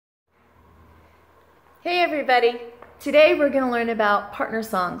Hey everybody! Today we're going to learn about partner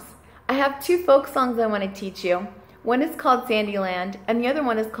songs. I have two folk songs I want to teach you. One is called Sandyland and the other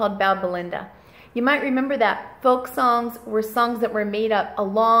one is called Bow Belinda. You might remember that folk songs were songs that were made up a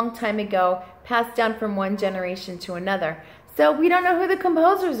long time ago, passed down from one generation to another. So we don't know who the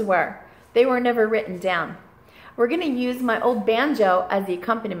composers were. They were never written down. We're going to use my old banjo as the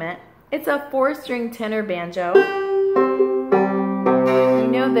accompaniment. It's a 4-string tenor banjo. You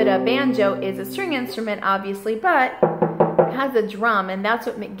know that a banjo is a string instrument, obviously, but it has a drum, and that's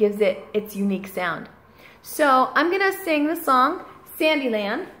what gives it its unique sound. So I'm going to sing the song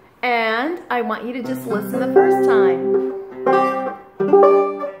Sandyland, and I want you to just listen the first time.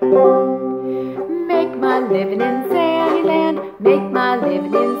 Make my living in Sandyland, make my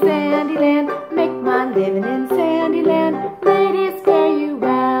living in Sandyland, make my living in Sandyland, ladies fare you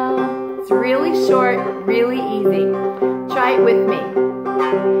well. It's really short, really easy. Try it with me.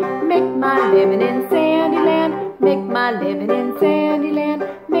 Make my living in Sandyland, make my living in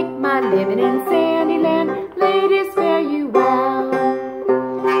Sandyland, make my living in Sandyland, ladies fare you well.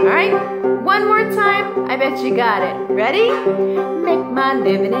 Alright, one more time, I bet you got it. Ready? Make my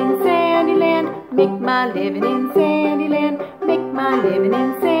living in Sandyland, make my living in Sandyland, make my living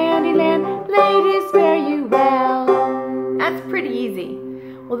in Sandyland, ladies fare you well. That's pretty easy.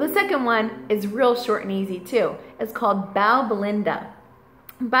 Well, the second one is real short and easy too. It's called Bow Belinda.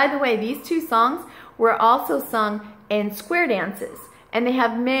 By the way, these two songs were also sung in square dances, and they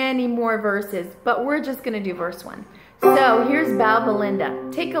have many more verses, but we're just going to do verse 1. So here's Bow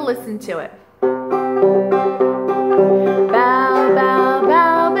Belinda. Take a listen to it. Bow, bow,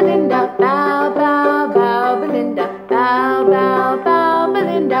 bow, Belinda, bow, bow, bow, Belinda, bow, bow, bow,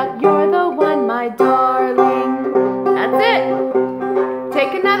 Belinda, you're the one, my darling. That's it.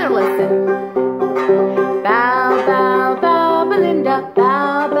 Take another listen. Bow, bow, bow, Belinda,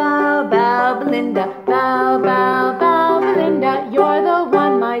 bow, bow, bow, Belinda, bow, bow, bow, Belinda, you're the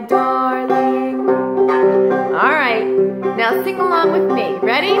one, my darling. Alright, now sing along with me.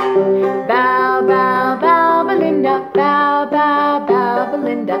 Ready? Bow, bow, bow, Belinda, bow, bow, bow,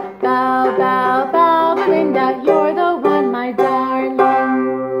 Belinda, bow, bow, bow, Belinda, you're the one, my darling.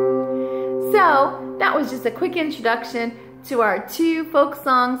 So, that was just a quick introduction to our two folk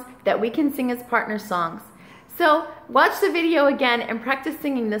songs that we can sing as partner songs. So watch the video again and practice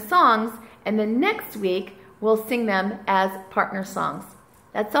singing the songs, and then next week we'll sing them as partner songs.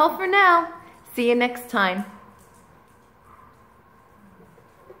 That's all for now. See you next time.